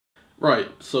Right,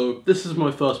 so this is my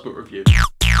first book review.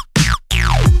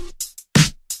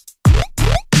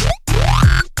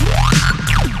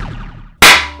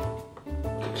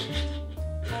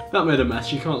 That made a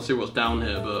mess. You can't see what's down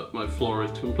here, but my floor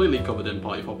is completely covered in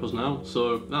party poppers now,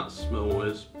 so that's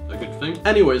always a good thing.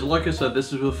 Anyways, like I said,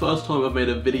 this is the first time I've made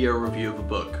a video review of a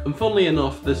book. And funnily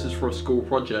enough, this is for a school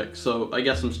project, so I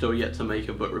guess I'm still yet to make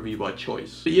a book review by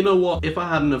choice. But you know what? If I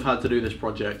hadn't have had to do this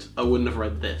project, I wouldn't have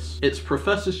read this. It's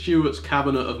Professor Stewart's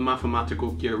Cabinet of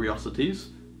Mathematical Curiosities,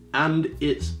 and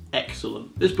it's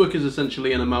excellent. This book is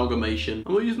essentially an amalgamation.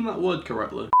 Am I using that word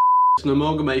correctly? It's an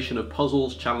amalgamation of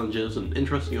puzzles, challenges, and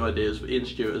interesting ideas that Ian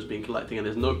Stewart has been collecting in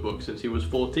his notebook since he was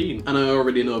 14. And I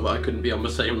already know that I couldn't be on the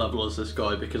same level as this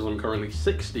guy because I'm currently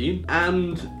 16,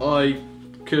 and I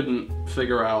couldn't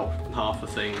figure out half the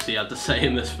things he had to say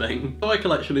in this thing. My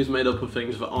collection is made up of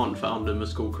things that aren't found in the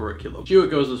school curriculum.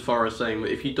 Stewart goes as far as saying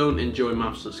that if you don't enjoy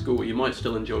maths at school, you might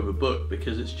still enjoy the book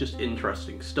because it's just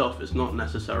interesting stuff. It's not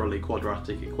necessarily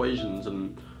quadratic equations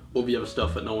and all the other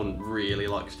stuff that no one really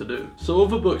likes to do. So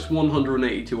of the book's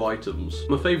 182 items,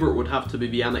 my favourite would have to be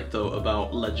the anecdote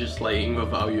about legislating the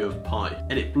value of pi.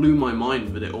 And it blew my mind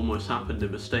that it almost happened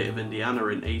in the state of Indiana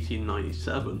in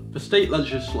 1897. The state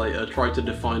legislator tried to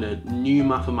define a new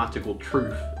mathematical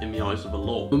truth in the eyes of the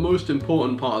law. The most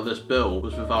important part of this bill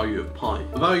was the value of pi.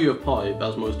 The value of pi,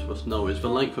 as most of us know, is the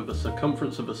length of the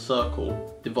circumference of a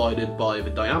circle divided by the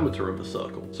diameter of the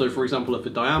circle. So for example, if the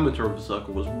diameter of the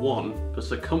circle was 1, the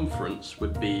circumference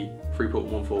would be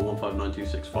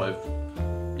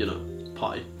 3.14159265, you know,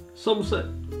 pi. Some say,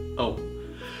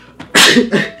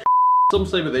 some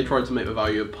say that they tried to make the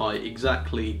value of pi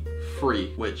exactly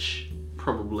 3, which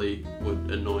probably would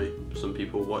annoy some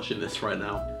people watching this right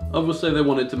now. Others say they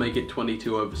wanted to make it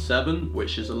 22/7,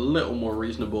 which is a little more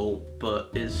reasonable,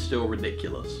 but is still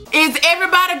ridiculous. Is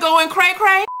everybody going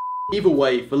cray-cray? Either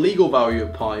way, the legal value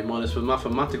of pi minus the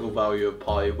mathematical value of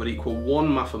pi would equal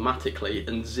 1 mathematically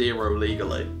and 0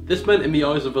 legally. This meant in the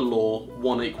eyes of the law,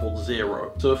 1 equals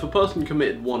 0. So if a person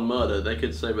committed 1 murder, they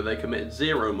could say that they committed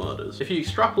 0 murders. If you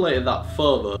extrapolated that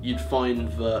further, you'd find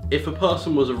that if a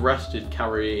person was arrested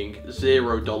carrying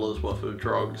 $0 worth of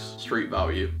drugs, street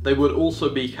value, they would also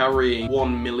be carrying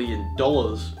 $1 million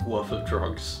worth of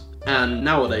drugs. And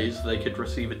nowadays they could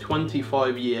receive a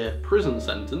 25-year prison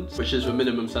sentence, which is the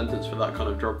minimum sentence for that kind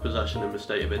of drug possession in the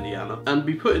state of Indiana, and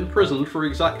be put in prison for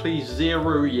exactly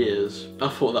 0 years. I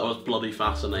thought that was bloody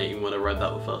fascinating when I read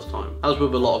that the first time, as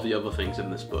with a lot of the other things in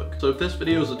this book. So if this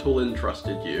video has at all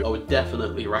interested you, I would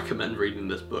definitely recommend reading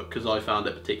this book because I found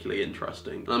it particularly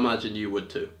interesting, and I imagine you would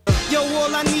too. Yo,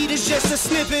 all I need is just a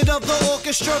snippet of the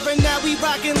orchestra, and now we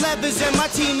rockin' levers and my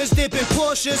team is dipping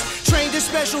Porsches. Trained in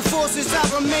special forces, I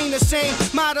remain the same.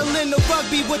 Modeling the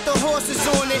rugby with the horses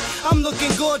on it. I'm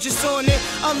looking gorgeous on it.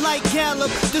 Unlike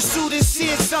Gallup, the suit is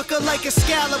seared sucker like a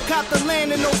scallop. Cop the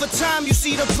land and over time you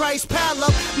see the price pile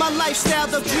up. My lifestyle,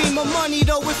 the dream of money,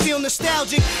 though it feel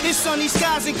nostalgic. It's sunny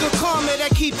skies and good karma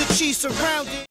that keep the Chiefs surrounded.